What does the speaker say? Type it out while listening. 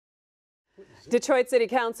Detroit City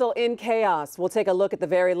Council in chaos. We'll take a look at the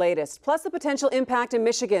very latest, plus the potential impact in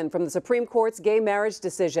Michigan from the Supreme Court's gay marriage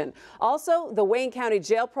decision. Also, the Wayne County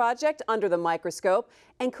Jail project under the microscope.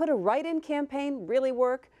 And could a write-in campaign really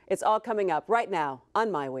work? It's all coming up right now on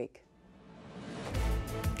MiWeek.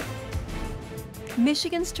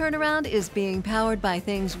 Michigan's turnaround is being powered by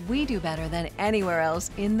things we do better than anywhere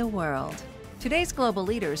else in the world. Today's global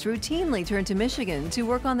leaders routinely turn to Michigan to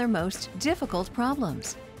work on their most difficult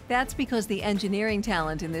problems. That's because the engineering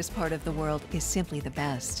talent in this part of the world is simply the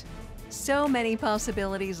best. So many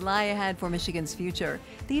possibilities lie ahead for Michigan's future.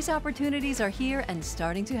 These opportunities are here and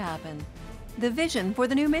starting to happen. The vision for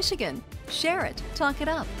the new Michigan. Share it, talk it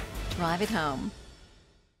up, drive it home.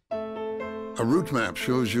 A route map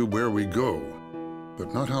shows you where we go,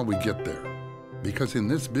 but not how we get there. Because in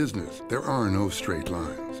this business, there are no straight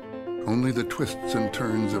lines, only the twists and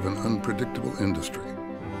turns of an unpredictable industry.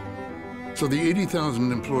 So the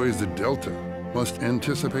 80,000 employees at Delta must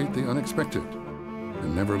anticipate the unexpected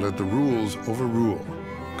and never let the rules overrule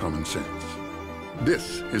common sense.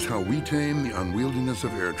 This is how we tame the unwieldiness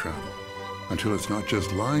of air travel, until it's not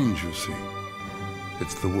just lines you see,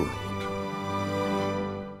 it's the world.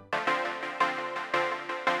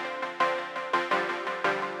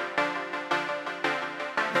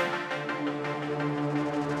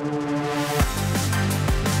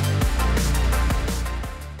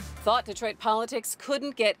 Thought Detroit politics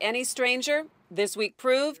couldn't get any stranger? This week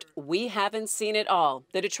proved we haven't seen it all.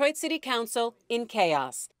 The Detroit City Council in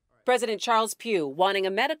chaos. President Charles Pugh, wanting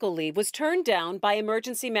a medical leave, was turned down by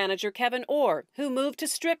emergency manager Kevin Orr, who moved to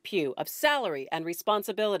strip Pugh of salary and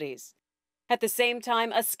responsibilities. At the same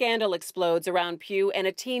time, a scandal explodes around Pugh and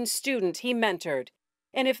a teen student he mentored.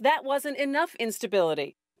 And if that wasn't enough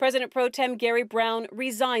instability, President Pro Tem Gary Brown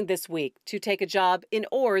resigned this week to take a job in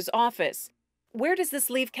Orr's office. Where does this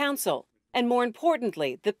leave council? And more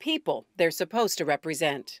importantly, the people they're supposed to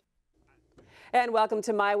represent. And welcome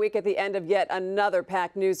to MiWeek at the end of yet another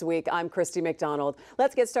packed news week. I'm Christy McDonald.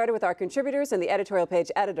 Let's get started with our contributors and the editorial page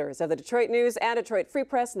editors of the Detroit News and Detroit Free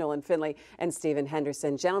Press, Nolan Finley and Stephen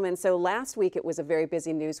Henderson. Gentlemen, so last week it was a very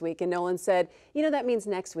busy news week, and Nolan said, you know, that means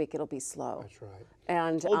next week it'll be slow. That's right.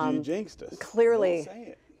 And you jinxed us.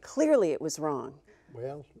 Clearly it was wrong.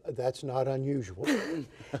 Well, that's not unusual.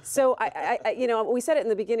 So, you know, we said it in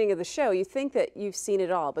the beginning of the show, you think that you've seen it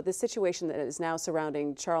all, but the situation that is now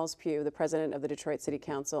surrounding Charles Pugh, the president of the Detroit City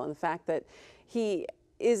Council, and the fact that he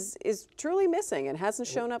is truly missing and hasn't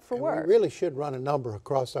shown up for work. We really should run a number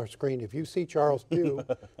across our screen. If you see Charles Pugh,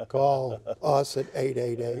 call us at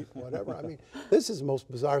 888, whatever. I mean, this is the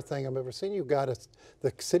most bizarre thing I've ever seen. You've got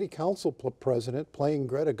the city council president playing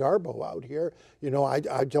Greta Garbo out here. You know, I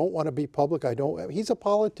don't want to be public. He's a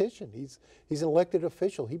politician. He's an elected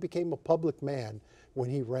official. He became a public man when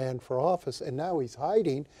he ran for office, and now he's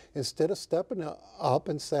hiding instead of stepping up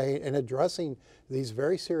and saying and addressing these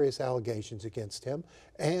very serious allegations against him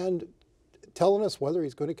and telling us whether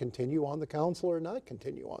he's going to continue on the council or not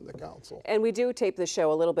continue on the council. And we do tape the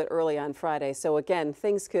show a little bit early on Friday, so again,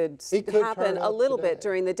 things could happen a little bit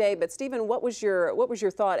during the day. But Stephen, what was your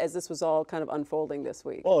thought as this was all kind of unfolding this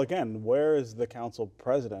week? Well, again, where is the council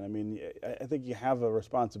president? I mean, I think you have a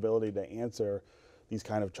responsibility to answer these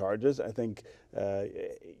kind of charges. I think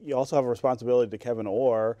you also have a responsibility to Kevin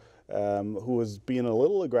Orr, who was being a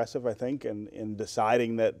little aggressive, I think, in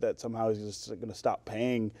deciding that somehow he's just going to stop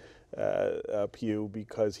paying Pugh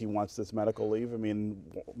because he wants this medical leave. I mean,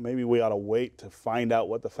 maybe we ought to wait to find out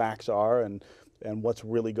what the facts are and what's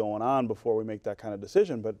really going on before we make that kind of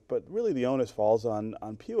decision. But really the onus falls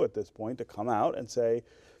on Pugh at this point to come out and say,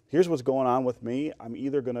 here's what's going on with me. I'm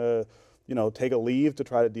either going to take a leave to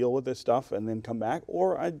try to deal with this stuff and then come back,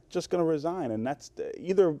 or I'm just going to resign. And that's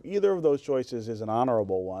either of those choices is an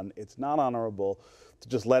honorable one. It's not honorable to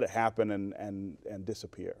just let it happen and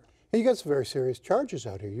disappear. You got some very serious charges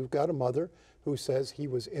out here. You've got a mother who says he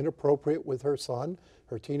was inappropriate with her son,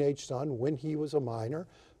 her teenage son, when he was a minor.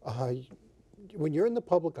 When you're in the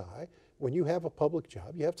public eye, when you have a public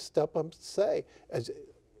job, you have to step up and say,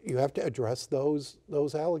 you have to address those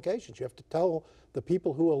allegations. You have to tell the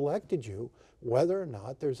people who elected you whether or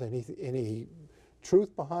not there's any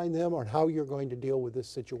truth behind them or how you're going to deal with this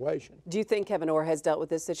situation. Do you think Kevin Orr has dealt with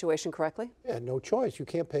this situation correctly? Yeah, no choice. You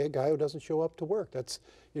can't pay a guy who doesn't show up to work. That's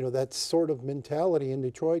sort of mentality in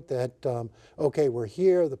Detroit that, okay, we're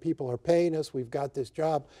here, the people are paying us, we've got this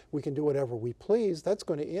job, we can do whatever we please. That's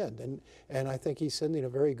going to end. And I think he's sending a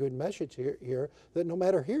very good message here that no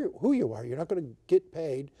matter who you are, you're not going to get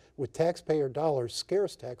paid with taxpayer dollars,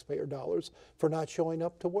 scarce taxpayer dollars, for not showing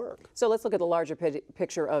up to work. So let's look at the larger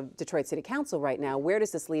picture of Detroit City Council right now. now. Where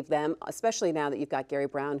does this leave them, especially now that you've got Gary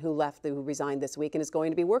Brown, who resigned this week and is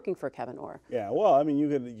going to be working for Kevin Orr? Yeah, well, I mean, you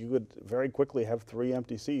could very quickly have 3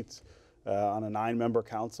 empty seats on a 9-member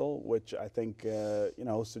council, which I think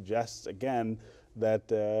suggests again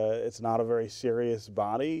that it's not a very serious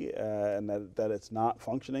body and that it's not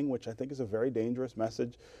functioning, which I think is a very dangerous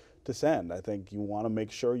message to send. I think you want to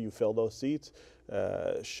make sure you fill those seats,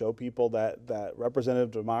 show people that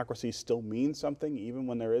representative democracy still means something even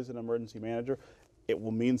when there is an emergency manager. It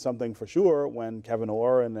will mean something for sure when Kevin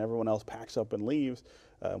Orr and everyone else packs up and leaves.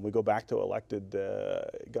 We go back to elected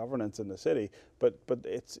governance in the city, but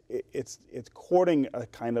it's courting a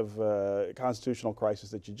kind of constitutional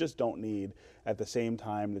crisis that you just don't need at the same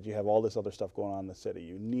time that you have all this other stuff going on in the city.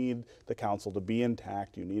 You need the council to be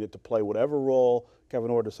intact. You need it to play whatever role Kevin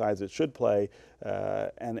Orr decides it should play,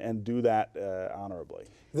 and do that honorably.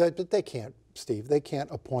 They can't, Steve. They can't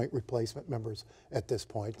appoint replacement members at this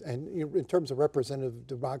point. And in terms of representative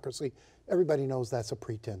democracy, everybody knows that's a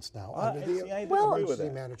pretense now. I disagree with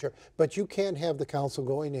that. Manager, but you can't have the council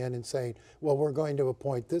going in and saying, well, we're going to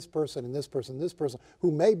appoint this person and this person and this person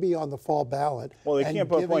who may be on the fall ballot. Well, they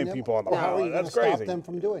can't appoint people on the ballot. How are you going to stop them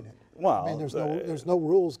from doing it? Well, I mean, there's no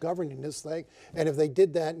rules governing this thing, and if they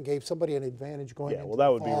did that and gave somebody an advantage going into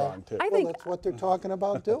that would the be fall, wrong too. I think that's what they're talking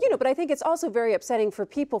about doing. But I think it's also very upsetting for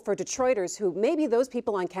Detroiters who maybe those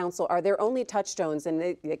people on council are their only touchstones,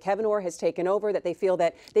 and Kevin Orr has taken over, that they feel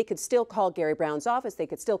that they could still call Gary Brown's office, they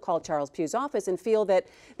could still call Charles Pugh's office, and feel that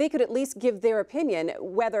they could at least give their opinion,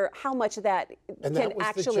 whether how much of that can actually follow through. And that was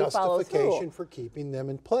the justification for keeping them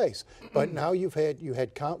in place. But now you had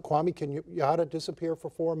Kwame Kenyatta disappear for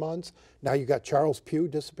 4 months. Now you got Charles Pugh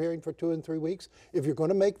disappearing for 2 and 3 weeks. If you're going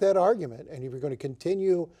to make that argument, and if you're going to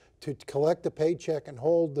continue to collect the paycheck and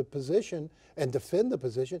hold the position and defend the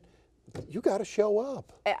position, you got to show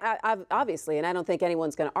up. Obviously, and I don't think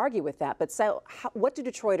anyone's going to argue with that. But so, what do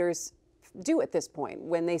Detroiters do at this point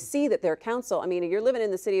when they see that their council? I mean, you're living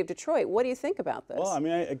in the city of Detroit. What do you think about this? Well, I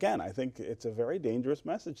mean, I think it's a very dangerous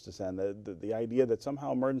message to send. The idea that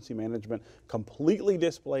somehow emergency management completely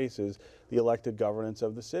displaces the elected governance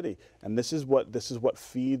of the city, and this is what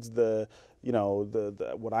feeds the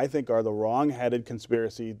what I think are the wrong-headed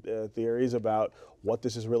conspiracy theories about what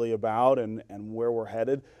this is really about and where we're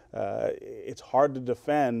headed. It's hard to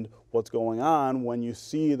defend what's going on when you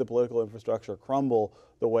see the political infrastructure crumble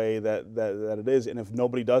the way that it is, and if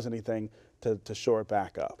nobody does anything to shore it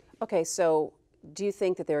back up. Okay, so do you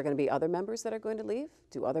think that there are going to be other members that are going to leave?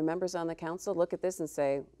 Do other members on the council look at this and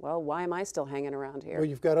say, well, why am I still hanging around here? Well,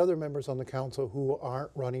 you've got other members on the council who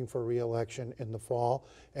aren't running for re-election in the fall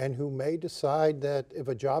and who may decide that if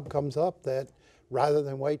a job comes up, that rather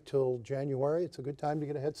than wait till January, it's a good time to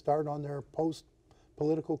get a head start on their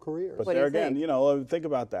post-political careers. But there again, think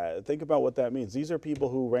about that. Think about what that means. These are people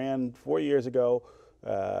who ran 4 years ago,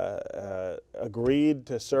 agreed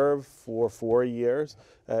to serve for 4 years.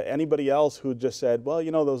 Anybody else who just said, well,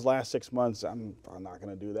 those last 6 months, I'm not going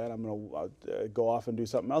to do that. I'm going to go off and do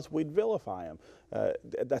something else, we'd vilify them.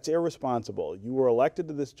 That's irresponsible. You were elected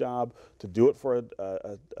to this job to do it for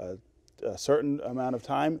a certain amount of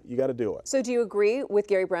time. You got to do it. So do you agree with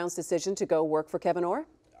Gary Brown's decision to go work for Kevin Orr?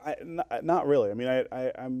 Not really. I mean,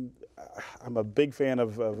 I'm a big fan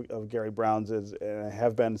of Gary Brown's, and I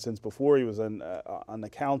have been since before he was on the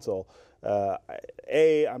council.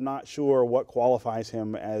 I'm not sure what qualifies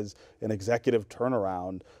him as an executive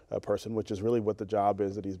turnaround person, which is really what the job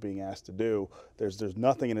is that he's being asked to do. There's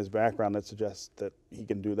nothing in his background that suggests that he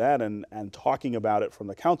can do that, and talking about it from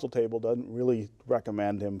the council table doesn't really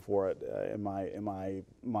recommend him for it in my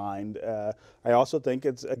mind. I also think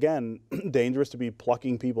it's, again, dangerous to be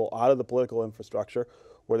plucking people out of the political infrastructure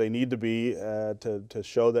where they need to be to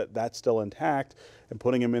show that that's still intact, and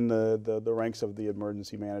putting them in the ranks of the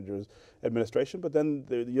emergency manager's administration. But then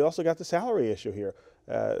you also got the salary issue here.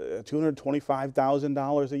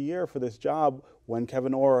 $225,000 a year for this job, when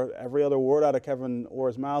Kevin Orr, every other word out of Kevin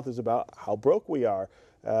Orr's mouth is about how broke we are.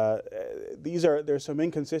 There's some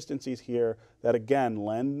inconsistencies here that again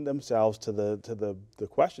lend themselves to the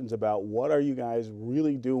questions about what are you guys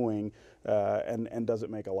really doing, and does it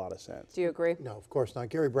make a lot of sense? Do you agree? No, of course not.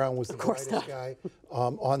 Gary Brown was the brightest guy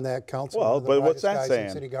on that council. Well, but what's that saying?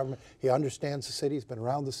 In city government. He understands the city. He's been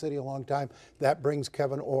around the city a long time. That brings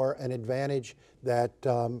Kevin Orr an advantage that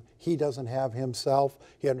he doesn't have himself.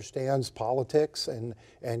 He understands politics and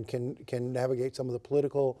can navigate some of the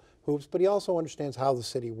political hoops, but he also understands how the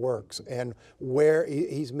city works and where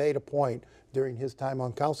he's made a point during his time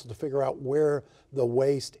on council to figure out where the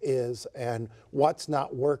waste is and what's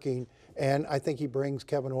not working. And I think he brings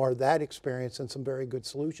Kevin Orr that experience and some very good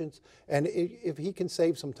solutions. And if he can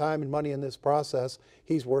save some time and money in this process,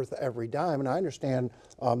 he's worth every dime. And I understand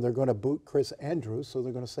they're going to boot Chris Andrews, so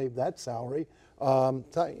they're going to save that salary. I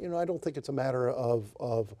don't think it's a matter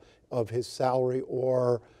of his salary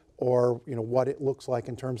or what it looks like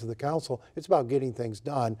in terms of the council. It's about getting things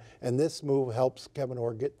done, and this move helps Kevin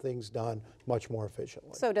Orr get things done much more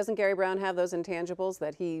efficiently. So doesn't Gary Brown have those intangibles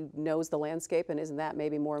that he knows the landscape, and isn't that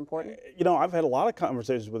maybe more important? I've had a lot of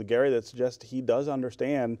conversations with Gary that suggest he does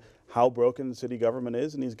understand how broken city government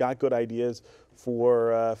is, and he's got good ideas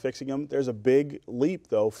for fixing them. There's a big leap,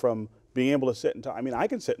 though, from being able to sit and talk. I mean, I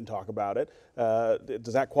can sit and talk about it.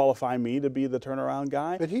 Does that qualify me to be the turnaround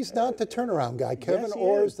guy? But he's not the turnaround guy. Kevin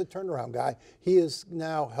Orr is the turnaround guy. He is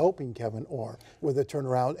now helping Kevin Orr with the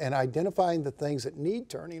turnaround and identifying the things that need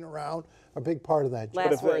turning around. A big part of that job.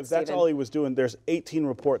 But if that's all he was doing, there's 18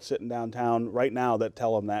 reports sitting downtown right now that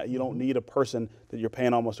tell him that. You don't need a person that you're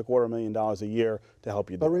paying almost $250,000 a year to help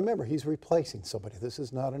you do it. But remember, he's replacing somebody. This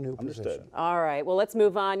is not a new position. All right, well, let's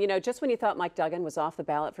move on. Just when you thought Mike Duggan was off the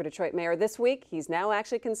ballot for Detroit mayor this week, he's now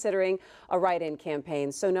actually considering a write-in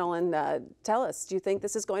campaign. So Nolan, tell us, do you think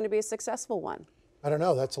this is going to be a successful one? I don't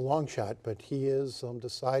know. That's a long shot, but he is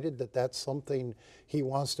decided that that's something he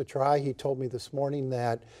wants to try. He told me this morning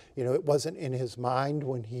that it wasn't in his mind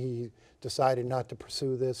when he decided not to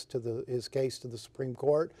pursue this to his case to the Supreme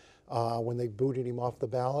Court when they booted him off the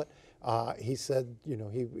ballot. He said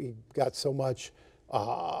he got so much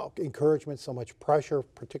encouragement, so much pressure,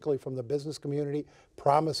 particularly from the business community,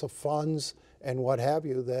 promise of funds and what have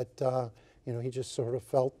you, that he just sort of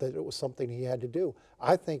felt that it was something he had to do.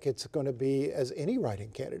 I think it's going to be, as any write-in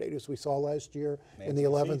candidate, as we saw last year in the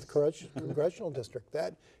 11th Congressional District,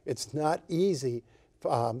 that it's not easy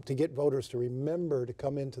to get voters to remember to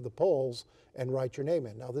come into the polls and write your name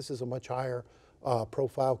in. Now, this is a much higher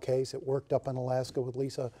profile case. It worked up in Alaska with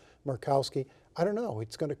Lisa Murkowski. I don't know.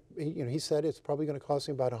 It's going to, he said it's probably going to cost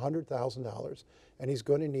him about $100,000, and he's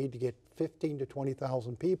going to need to get 15 to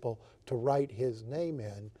 20,000 people to write his name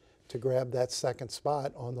in to grab that second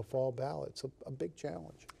spot on the fall ballot. It's a big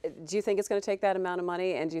challenge. Do you think it's going to take that amount of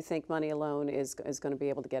money, and do you think money alone is going to be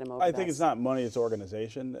able to get him over I think it's not money, it's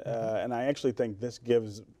organization. And I actually think this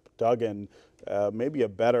gives Duggan maybe a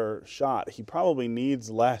better shot. He probably needs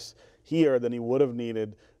less here than he would have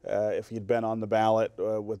needed if he'd been on the ballot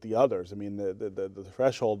with the others. I mean, the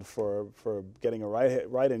threshold for getting a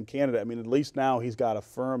write-in candidate, I mean, at least now he's got a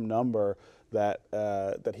firm number that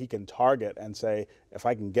that he can target and say, if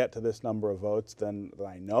I can get to this number of votes, then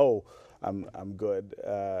I know I'm good.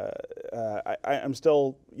 I'm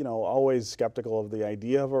still, always skeptical of the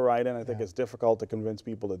idea of a write-in. I think it's difficult to convince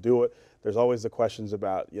people to do it. There's always the questions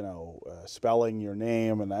about, spelling your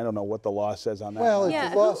name, and I don't know what the law says on that. Well,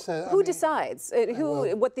 the law says, who decides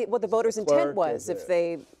what the voters' intent was if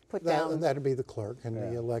they put down? That'd be the clerk and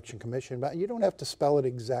the election commission. But you don't have to spell it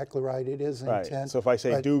exactly right. It is intent. So if I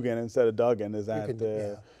say Dugan instead of Duggan, is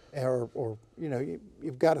that? Or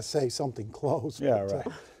you've got to say something close. Yeah, but,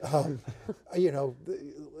 right.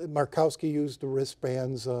 Markowski used the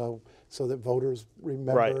wristbands so that voters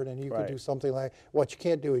remembered, and you could do something like, what you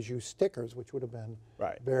can't do is use stickers, which would have been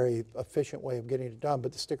a very efficient way of getting it done,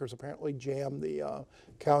 but the stickers apparently jam the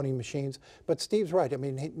counting machines. But Steve's right. I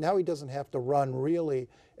mean, now he doesn't have to run really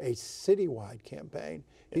a citywide campaign.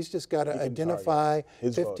 He's just got to identify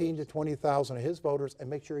 15 to 20,000 of his voters and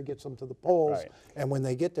make sure he gets them to the polls. And when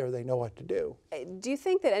they get there, they know what to do. Do you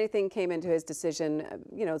think that anything came into his decision,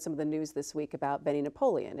 some of the news this week about Benny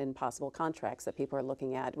Napoleon and possible contracts that people are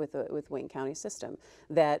looking at with Wayne County system,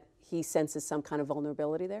 that he senses some kind of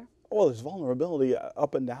vulnerability there? Well, there's vulnerability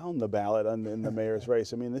up and down the ballot in the mayor's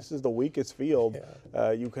race. I mean, this is the weakest field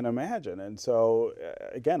you can imagine. And so,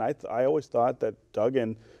 again, I always thought that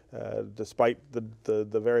Duggan, despite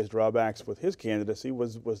the various drawbacks with his candidacy,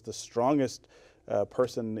 was the strongest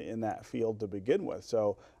person in that field to begin with.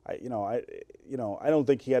 So, I don't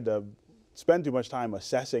think he had to spend too much time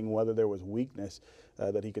assessing whether there was weakness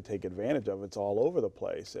that he could take advantage of. It's all over the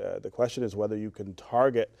place. The question is whether you can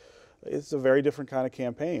target. It's a very different kind of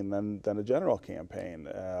campaign than a general campaign.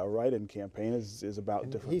 A write-in campaign is about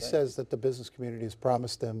different things. He says that the business community has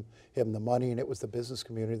promised him the money, and it was the business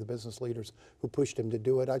community, the business leaders, who pushed him to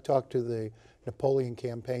do it. I talked to the Napoleon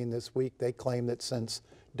campaign this week. They claim that since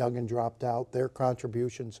Duggan dropped out, their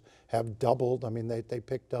contributions have doubled. I mean, they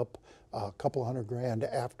picked up a couple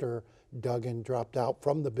 $100,000 after Duggan dropped out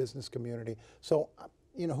from the business community. So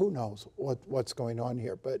you know, who knows what's going on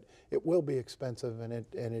here, but it will be expensive, and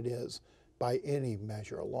it is by any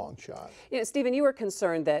measure a long shot. You know, Stephen, you were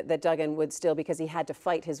concerned that Duggan would still, because he had to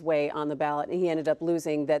fight his way on the ballot and he ended up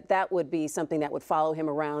losing, that would be something that would follow him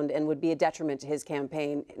around and would be a detriment to his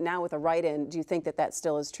campaign. Now with a write-in, do you think that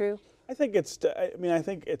still is true? I think it's, I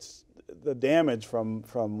think it's the damage from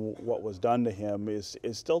what was done to him is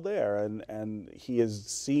still there, and he is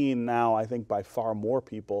seen now, I think, by far more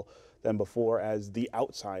people than before as the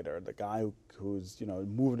outsider, the guy who's, you know,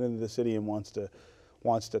 moving into the city and wants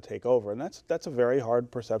to take over, and that's a very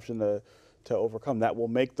hard perception to overcome. That will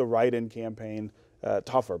make the write-in campaign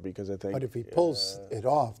tougher, because I think. But if he pulls it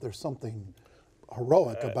off, there's something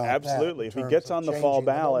heroic about absolutely. that. If he gets on the fall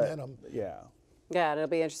ballot, yeah. Yeah, it'll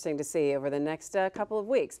be interesting to see over the next couple of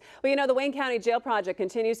weeks. Well, you know, the Wayne County Jail project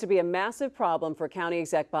continues to be a massive problem for County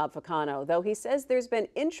Exec Bob Ficano, though he says there's been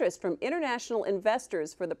interest from international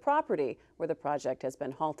investors for the property where the project has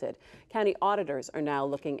been halted. County auditors are now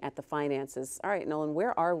looking at the finances. All right, Nolan,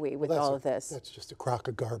 where are we with all of this? That's just a crock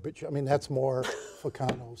of garbage. I mean, that's more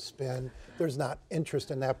Ficano's spin. There's not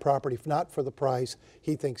interest in that property, not for the price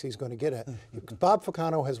he thinks he's going to get it. Bob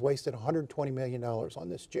Ficano has wasted $120 million on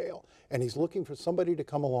this jail, and he's looking for somebody to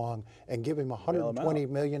come along and give him $120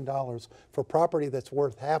 million for property that's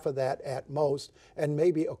worth half of that at most, and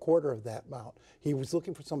maybe a quarter of that amount. He was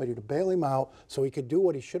looking for somebody to bail him out so he could do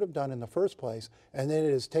what he should have done in the first place, and then it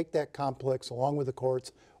is take that complex along with the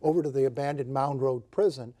courts over to the abandoned Mound Road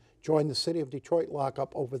prison, join the city of Detroit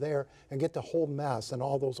lockup over there, and get the whole mess and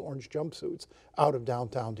all those orange jumpsuits out of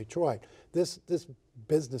downtown Detroit. This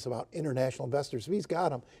business about international investors, if he's got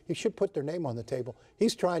them, he should put their name on the table.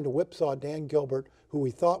 He's trying to whipsaw Dan Gilbert, who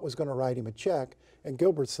he thought was going to write him a check, and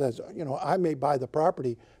Gilbert says, you know, I may buy the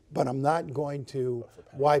property, but I'm not going to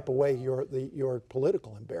wipe away your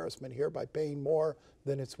political embarrassment here by paying more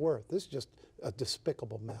than it's worth. This is just a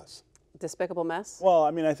despicable mess. Despicable mess? Well,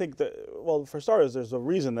 I mean, I think that, well, for starters, there's a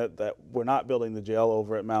reason that we're not building the jail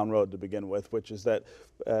over at Mound Road to begin with, which is that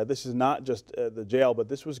this is not just the jail, but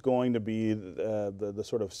this was going to be the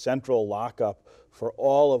sort of central lockup for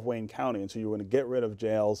all of Wayne County. And so you were going to get rid of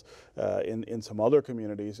jails in some other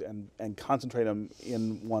communities and concentrate them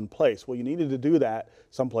in one place. Well, you needed to do that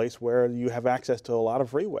someplace where you have access to a lot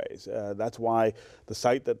of freeways. That's why the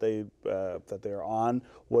site that they're on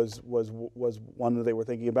was one that they were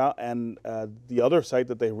thinking about, and the other site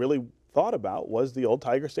that they really thought about was the old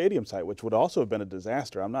Tiger Stadium site, which would also have been a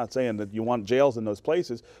disaster. I'm not saying that you want jails in those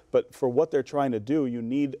places, but for what they're trying to do, you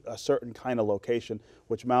need a certain kind of location,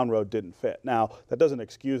 which Mound Road didn't fit. Now, that doesn't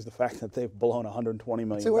excuse the fact that they've blown $120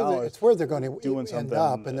 million. It's where they're going to end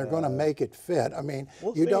up, and they're going to make it fit. I mean,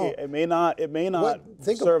 we'll you see. don't. It may not.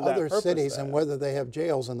 Think serve of other that cities then. and whether they have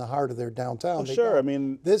jails in the heart of their downtown. Well, sure. I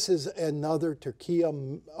mean, this is another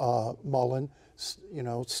Turkia Mullen, you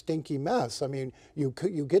know, stinky mess. I mean, you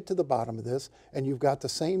get to the bottom of this, and you've got the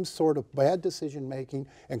same sort of bad decision making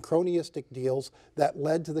and cronyistic deals that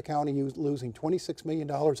led to the county losing $26 million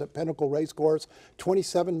at Pinnacle Racecourse,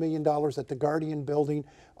 $27 million at the Guardian Building,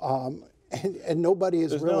 and nobody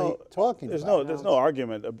is really talking about it. There's no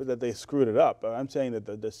argument that they screwed it up. I'm saying that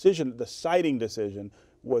the citing decision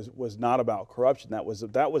was not about corruption. That was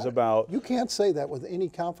about. You can't say that with any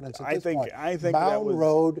confidence at this point. I think Mound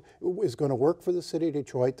Road is going to work for the city of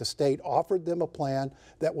Detroit. The state offered them a plan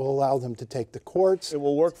that will allow them to take the courts. It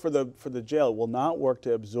will work for the jail. It will not work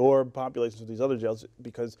to absorb populations of these other jails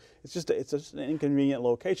because it's just an inconvenient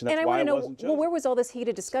location. That's why it wasn't chosen. Well, where was all this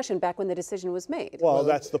heated discussion back when the decision was made? Well,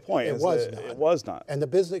 that's the point. It was not. It was not. And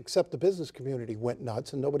except the business community went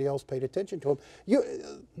nuts, and nobody else paid attention to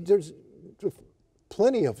them. There's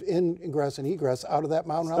plenty of ingress and egress out of that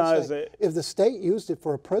Mound Road site. If the state used it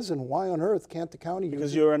for a prison, why on earth can't the county use it?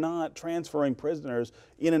 Because you're not transferring prisoners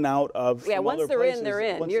in and out of yeah, once they're in, they're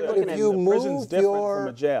in. You're looking at the prison's different from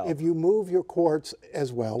a jail. If you move your courts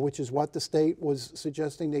as well, which is what the state was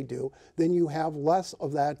suggesting they do, then you have less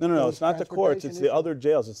of that. No, it's not the courts. It's the other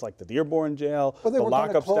jails. It's like the Dearborn jail, the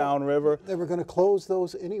lockups downriver. They were going to close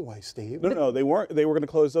those anyway, Steve. No, they weren't. They were going to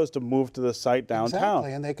close those to move to the site downtown.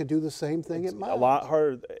 Exactly, and they could do the same thing at Mound. A lot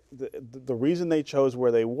harder. The reason they chose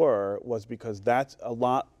where they were was because that's a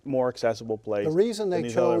lot more accessible place. The reason they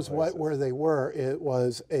chose where they were, it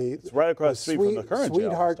was it's right across the street from the current jail.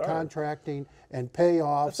 Sweetheart contracting and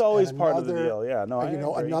payoffs. That's always part of the deal. Yeah, no, I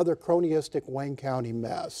agree. Another cronyistic Wayne County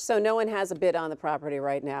mess. So no one has a bid on the property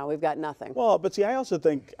right now. We've got nothing. Well, but see, I also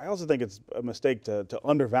think it's a mistake to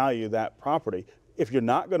undervalue that property. If you're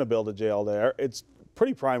not going to build a jail there, it's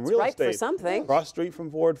pretty prime real ripe estate. for something. Cross street from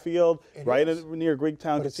Ford Field, right near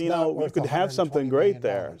Greektown But it's Casino. not You worth could have something $120 great million,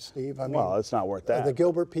 there. Steve. I Well, mean, it's not worth that. The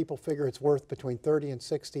Gilbert people figure it's worth between 30 and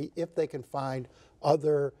 60 if they can find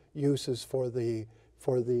other uses for the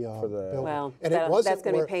building. Well, and it wasn't that's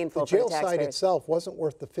going to be worth- painful The for the jail site taxpayers. itself wasn't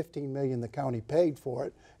worth the $15 million the county paid for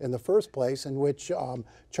it in the first place, in which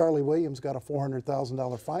Charlie Williams got a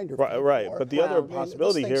 $400,000 finder. Right. For. But the other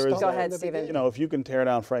possibility here is Go that, ahead, Stephen. you know, if you can tear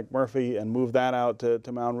down Frank Murphy and move that out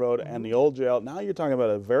to Mound Road and the old jail, now you're talking about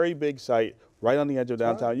a very big site right on the edge of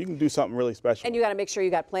downtown. You can do something really special. And you got to make sure you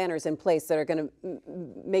got planners in place that are going to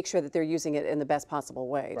make sure that they're using it in the best possible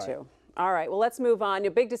way, too. All right, well, let's move on.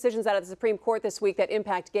 Big decisions out of the Supreme Court this week that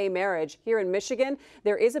impact gay marriage. Here in Michigan,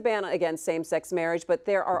 there is a ban against same-sex marriage, but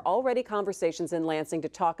there are already conversations in Lansing to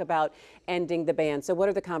talk about ending the ban. So what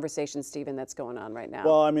are the conversations, Stephen, that's going on right now?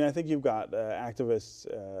 Well, I mean, I think you've got activists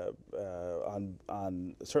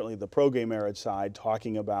on certainly the pro-gay marriage side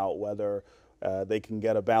talking about whether they can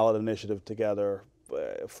get a ballot initiative together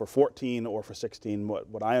for 14 or for 16.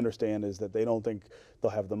 What I understand is that they don't think they'll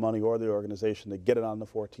have the money or the organization to get it on the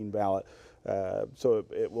 14 ballot. So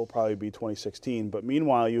it will probably be 2016. But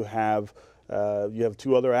meanwhile, you have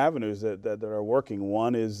two other avenues that are working.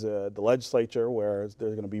 One is the legislature, where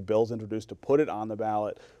there's going to be bills introduced to put it on the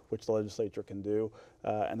ballot, which the legislature can do.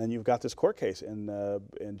 And then you've got this court case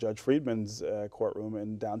in Judge Friedman's courtroom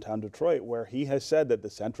in downtown Detroit, where he has said that the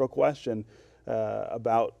central question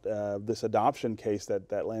about this adoption case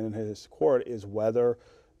that landed in his court is whether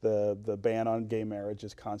the ban on gay marriage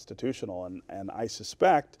is constitutional. And I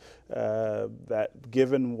suspect that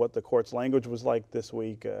given what the court's language was like this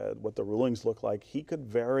week, what the rulings look like, he could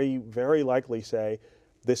very, very likely say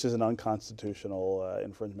this is an unconstitutional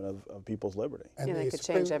infringement of people's liberty. And it could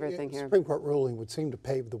change everything here. The Supreme Court ruling would seem to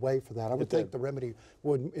pave the way for that. I would think the remedy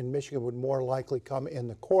in Michigan would more likely come in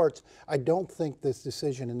the courts. I don't think this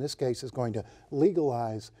decision in this case is going to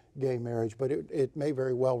legalize gay marriage, but it may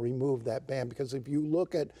very well remove that ban, because if you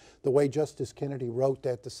look at the way Justice Kennedy wrote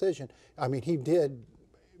that decision, I mean, he did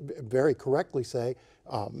very correctly say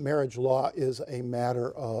marriage law is a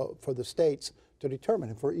matter for the states to determine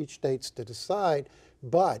and for each state to decide.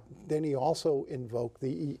 But then he also invoked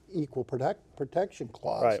the Equal Protection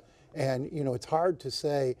Clause. Right. And, you know, it's hard to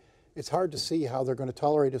see how they're going to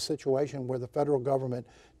tolerate a situation where the federal government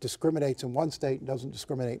discriminates in one state and doesn't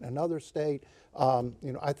discriminate in another state. You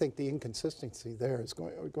know, I think the inconsistency there is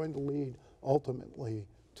going to lead ultimately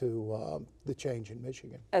to the change in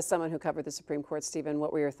Michigan. As someone who covered the Supreme Court, Stephen,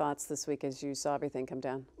 what were your thoughts this week as you saw everything come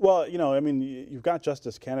down? Well, you know, I mean, you've got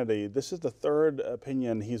Justice Kennedy. This is the third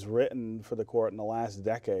opinion he's written for the court in the last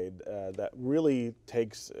decade that really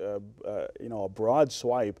takes, you know, a broad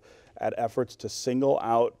swipe at efforts to single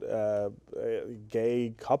out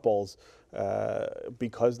gay couples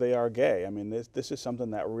because they are gay. I mean, this is something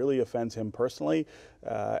that really offends him personally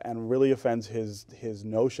and really offends his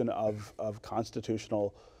notion of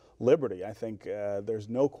constitutional liberty. I think there's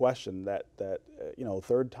no question that you know,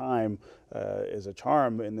 third time is a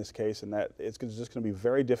charm in this case, and that it's just going to be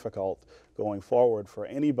very difficult going forward for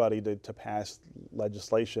anybody to pass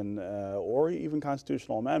legislation or even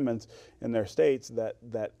constitutional amendments in their states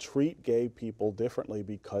that treat gay people differently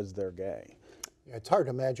because they're gay. Yeah, it's hard to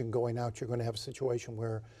imagine going out. You're going to have a situation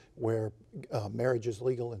where marriage is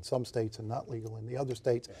legal in some states and not legal in the other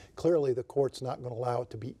states. Yeah. Clearly, the court's not going to allow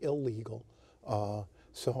it to be illegal.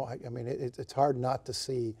 So, I mean, it's hard not to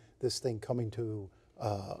see this thing coming to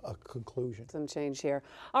a conclusion. Some change here.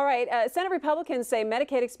 All right, Senate Republicans say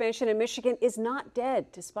Medicaid expansion in Michigan is not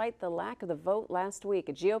dead, despite the lack of the vote last week.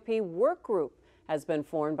 A GOP work group has been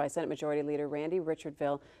formed by Senate Majority Leader Randy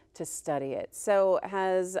Richardville to study it. So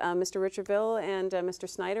has Mr. Richardville and Mr.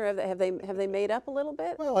 Snyder, have they made up a little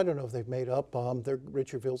bit? Well, I don't know if they've made up.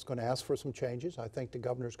 Richardville's going to ask for some changes. I think the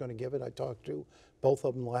governor's going to give it. I talked to both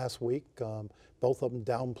of them last week. Both of them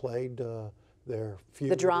downplayed their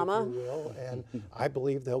feud, the drama, if you will, and I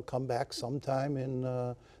believe they'll come back sometime in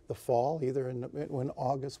the fall, either in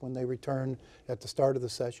August when they return at the start of the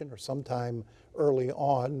session, or sometime early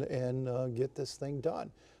on, and get this thing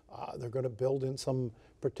done. They're going to build in some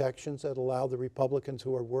protections that allow the Republicans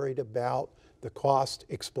who are worried about the cost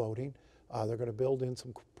exploding. They're going to build in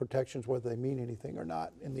some protections, whether they mean anything or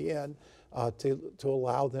not, in the end, to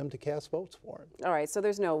allow them to cast votes for it. All right, so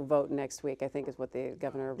there's no vote next week, I think, is what the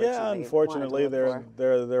governor originally Yeah, unfortunately,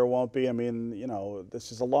 there won't be. I mean, you know,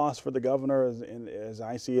 this is a loss for the governor, as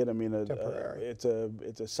I see it. I mean, it's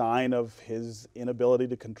a sign of his inability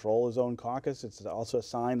to control his own caucus. It's also a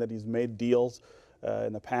sign that he's made deals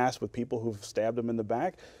in the past with people who've stabbed him in the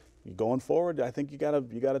back. going forward, I think you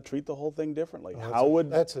gotta treat the whole thing differently.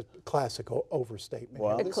 That's a classic overstatement.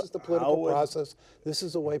 Well, this is the political process. This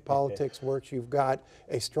is the way politics works. You've got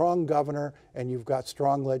a strong governor and you've got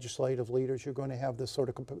strong legislative leaders. You're going to have this sort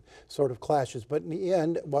of clashes. But in the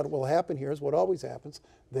end, what will happen here is what always happens.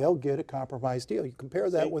 They'll get a compromise deal. You compare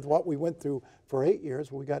that with what we went through for 8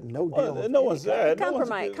 years, where we got no deal. No one's said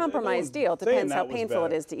compromise deal depends how painful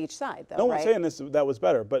it is to each side, though. No one's saying that was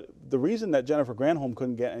better. But the reason that Jennifer Granholm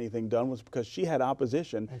couldn't get anything done was because she had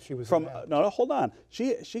opposition and she was from. No, hold on.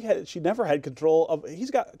 She never had control of. He's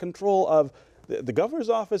got control of the governor's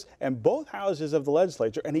office and both houses of the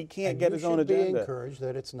legislature, and he can't get his own agenda. You should be encouraged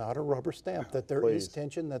that it's not a rubber stamp, that there is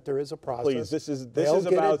tension, that there is a process. Please, this is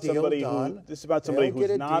about somebody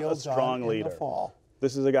who's not a strong leader.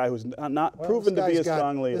 This is a guy who's not proven to be a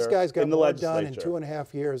strong leader. This guy's got in the more legislature. done in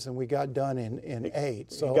 2.5 years than we got done in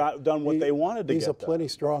 8. So he got done what they wanted to get done. He's a plenty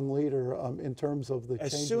strong leader in terms of the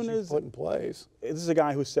changes he's put in place. This is a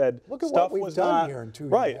guy who said Look at stuff what we've was done not here in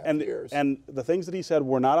 2.5 years. And the things that he said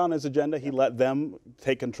were not on his agenda. He let them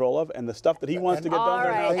take control of, and the stuff that he wants to get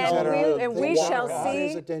done. And we shall see.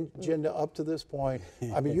 His agenda up to this point.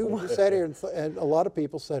 I mean, you sat here and a lot of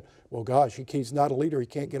people said, "Well, gosh, he's not a leader. He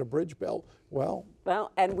can't get a bridge built." Well,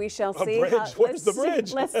 and we shall see. Where's the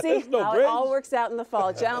bridge? Let's see how it all works out in the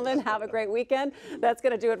fall. Gentlemen, have a great weekend. That's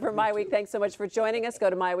going to do it for My Week. Thanks so much for joining us. Go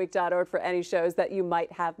to myweek.org for any shows that you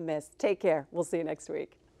might have missed. Take care. We'll see you next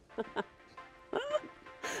week.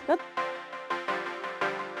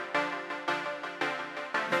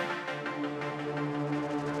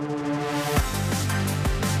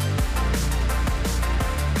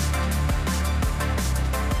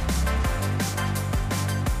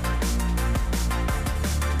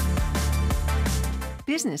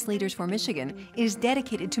 Business Leaders for Michigan is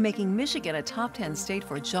dedicated to making Michigan a top 10 state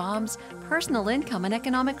for jobs, personal income, and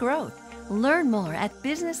economic growth. Learn more at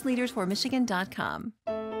businessleadersformichigan.com.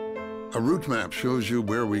 A route map shows you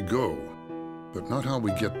where we go, but not how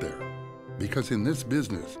we get there. Because in this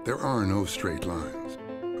business, there are no straight lines,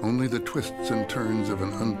 only the twists and turns of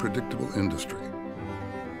an unpredictable industry.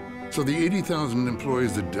 So the 80,000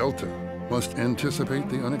 employees at Delta must anticipate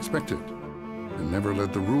the unexpected and never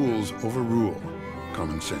let the rules overrule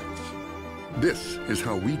common sense. This is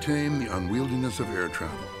how we tame the unwieldiness of air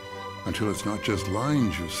travel, until it's not just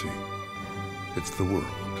lines you see, it's the world.